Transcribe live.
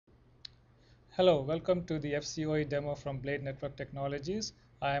Hello, welcome to the FCOE demo from Blade Network Technologies.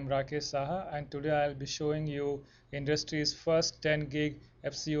 I am Rakesh Saha, and today I'll be showing you industry's first 10 gig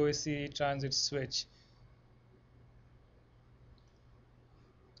FCOE CE transit switch.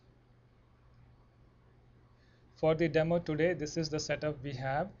 For the demo today, this is the setup we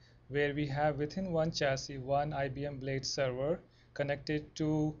have, where we have within one chassis one IBM Blade server connected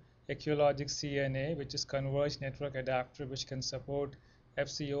to Equalogic CNA, which is converged network adapter, which can support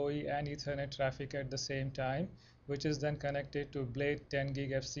FCOE and Ethernet traffic at the same time, which is then connected to Blade 10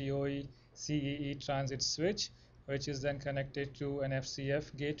 gig FCOE CEE transit switch, which is then connected to an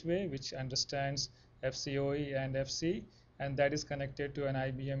FCF gateway, which understands FCOE and FC, and that is connected to an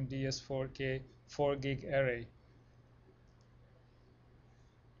IBM DS4K 4 gig array.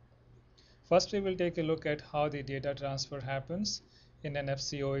 First, we will take a look at how the data transfer happens in an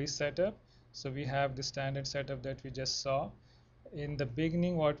FCOE setup. So we have the standard setup that we just saw. In the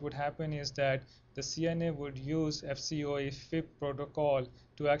beginning, what would happen is that the CNA would use FCOE FIP protocol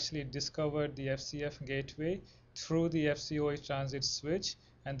to actually discover the FCF gateway through the FCOE transit switch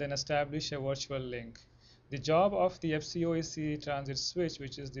and then establish a virtual link. The job of the FCOE CE transit switch,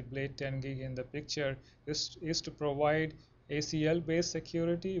 which is the Blade 10 gig in the picture, is to provide ACL based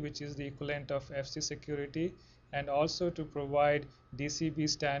security, which is the equivalent of FC security, and also to provide DCB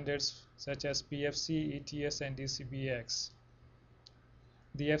standards such as PFC, ETS, and DCBX.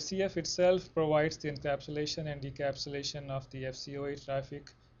 The FCF itself provides the encapsulation and decapsulation of the FCOE traffic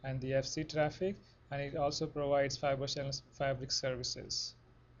and the FC traffic, and it also provides fiber channel fabric services.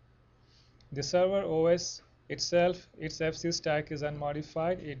 The server OS itself, its FC stack is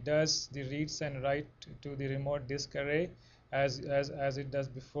unmodified. It does the reads and write to the remote disk array as it does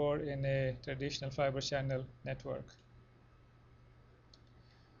before in a traditional fiber channel network.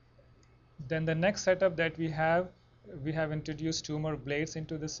 Then the next setup that we have introduced two more blades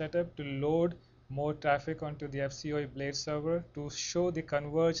into the setup to load more traffic onto the FCOE blade server to show the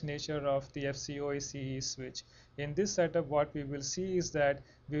converged nature of the FCOE CE switch. In this setup, what we will see is that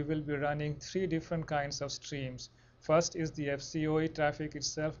we will be running three different kinds of streams. First is the FCOE traffic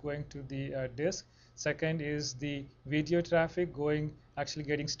itself going to the disk. Second is the video traffic actually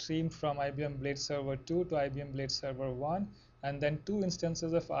getting streamed from IBM Blade Server 2 to IBM Blade Server 1, and then two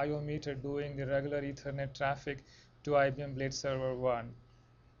instances of IO meter doing the regular Ethernet traffic to IBM Blade Server 1.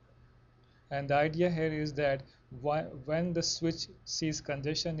 And the idea here is that when the switch sees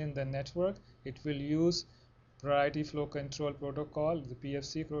congestion in the network, it will use priority flow control protocol, the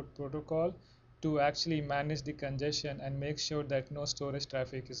PFC protocol, to actually manage the congestion and make sure that no storage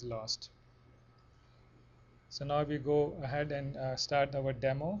traffic is lost. So now we go ahead and start our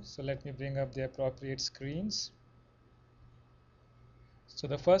demo. So let me bring up the appropriate screens. So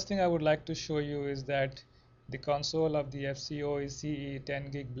the first thing I would like to show you is that the console of the FCOE CE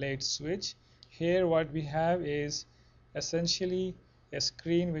 10 gig blade switch. Here what we have is essentially a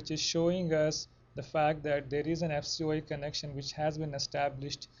screen which is showing us the fact that there is an FCOE connection which has been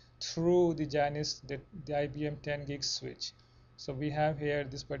established through the Janus, the IBM 10 gig switch. So we have here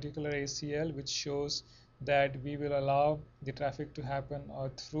this particular ACL which shows that we will allow the traffic to happen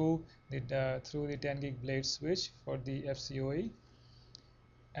through the 10 gig blade switch for the FCOE.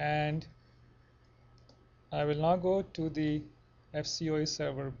 And I will now go to the FCOE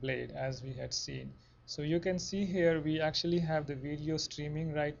server blade as we had seen. So you can see here we actually have the video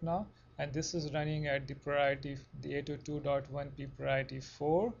streaming right now, and this is running at the priority, the 802.1p priority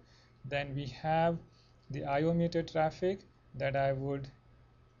 4. Then we have the IO meter traffic that I would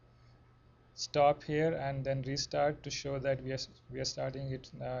stop here and then restart to show that we are starting it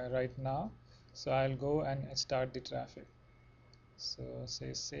right now. So I'll go and start the traffic. So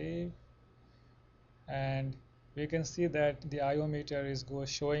say save, and we can see that the IO meter is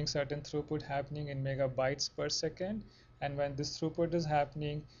showing certain throughput happening in megabytes per second, and when this throughput is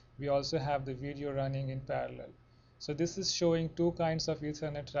happening, we also have the video running in parallel. So this is showing two kinds of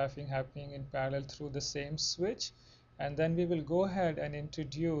Ethernet traffic happening in parallel through the same switch, and then we will go ahead and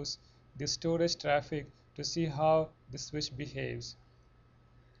introduce the storage traffic to see how the switch behaves.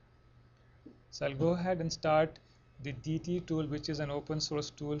 So I'll go ahead and start the DT tool, which is an open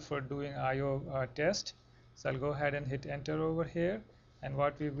source tool for doing IO test. So I'll go ahead and hit enter over here, and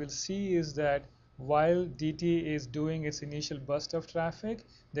what we will see is that while DT is doing its initial burst of traffic,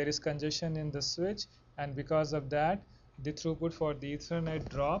 there is congestion in the switch, and because of that the throughput for the Ethernet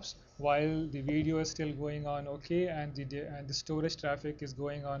drops while the video is still going on okay, and the storage traffic is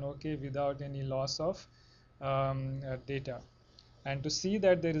going on okay without any loss of data. And to see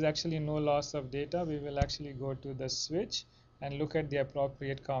that there is actually no loss of data, we will actually go to the switch and look at the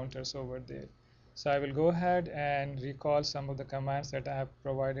appropriate counters over there. So I will go ahead and recall some of the commands that I have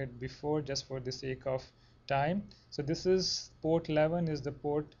provided before just for the sake of time. So this is port 11 is the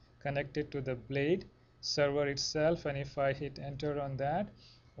port connected to the blade server itself, and if I hit enter on that,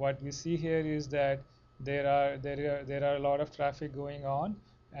 what we see here is that there are a lot of traffic going on.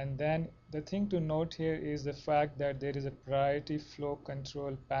 And then the thing to note here is the fact that there is a priority flow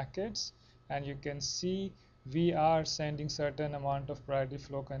control packets, and you can see we are sending certain amount of priority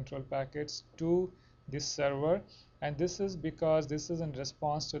flow control packets to this server, and this is because this is in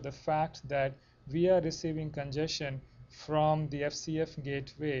response to the fact that we are receiving congestion from the FCF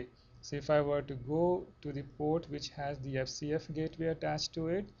gateway. So if I were to go to the port which has the FCF gateway attached to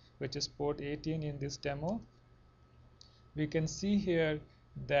it, which is port 18 in this demo, we can see here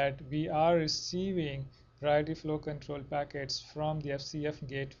that we are receiving priority flow control packets from the FCF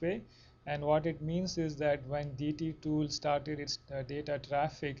gateway. And what it means is that when DT tool started its data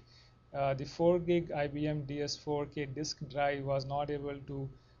traffic, the 4 gig IBM DS4K disk drive was not able to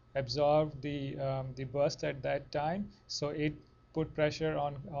absorb the burst at that time, so it put pressure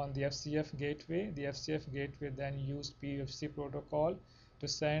on the FCF gateway. The FCF gateway then used PFC protocol to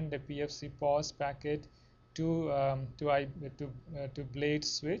send a PFC pause packet to to blade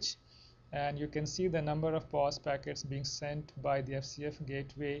switch, and you can see the number of pause packets being sent by the FCF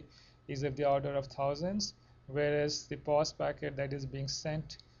gateway is of the order of thousands, whereas the pause packet that is being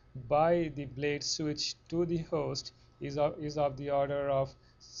sent by the blade switch to the host is of the order of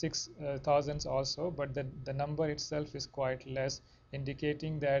 6,000 also, but the number itself is quite less,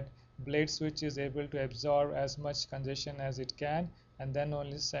 indicating that blade switch is able to absorb as much congestion as it can and then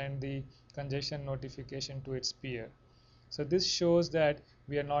only send the congestion notification to its peer. So this shows that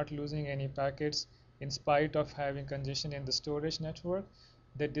we are not losing any packets in spite of having congestion in the storage network.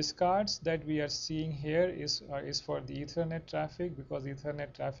 The discards that we are seeing here is for the Ethernet traffic, because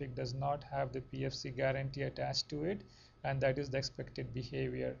Ethernet traffic does not have the PFC guarantee attached to it, and that is the expected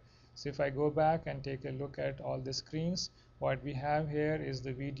behavior. So if I go back and take a look at all the screens, what we have here is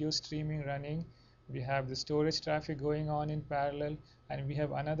the video streaming running. We have the storage traffic going on in parallel, and we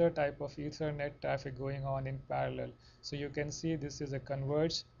have another type of Ethernet traffic going on in parallel. So you can see this is a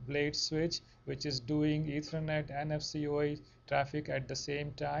converged blade switch which is doing Ethernet and FCOE traffic at the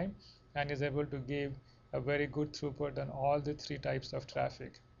same time and is able to give a very good throughput on all the three types of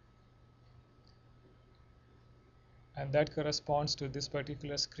traffic. And that corresponds to this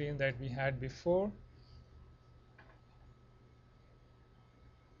particular screen that we had before.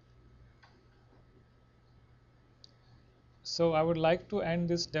 So I would like to end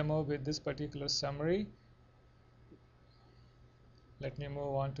this demo with this particular summary. Let me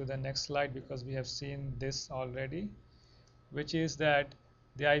move on to the next slide because we have seen this already, which is that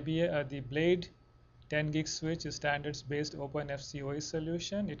the Blade 10 gig switch is standards-based open FCOE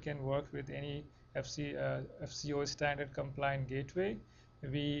solution. It can work with any FCOE standard compliant gateway.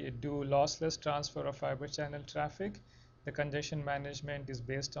 We do lossless transfer of fiber channel traffic. The congestion management is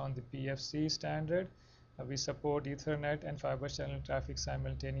based on the PFC standard. We support Ethernet and fiber channel traffic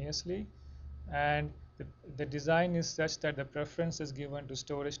simultaneously, and the design is such that the preference is given to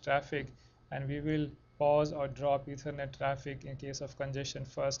storage traffic, and we will pause or drop Ethernet traffic in case of congestion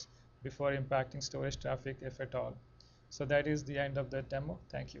first before impacting storage traffic if at all. So that is the end of the demo.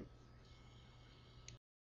 Thank you.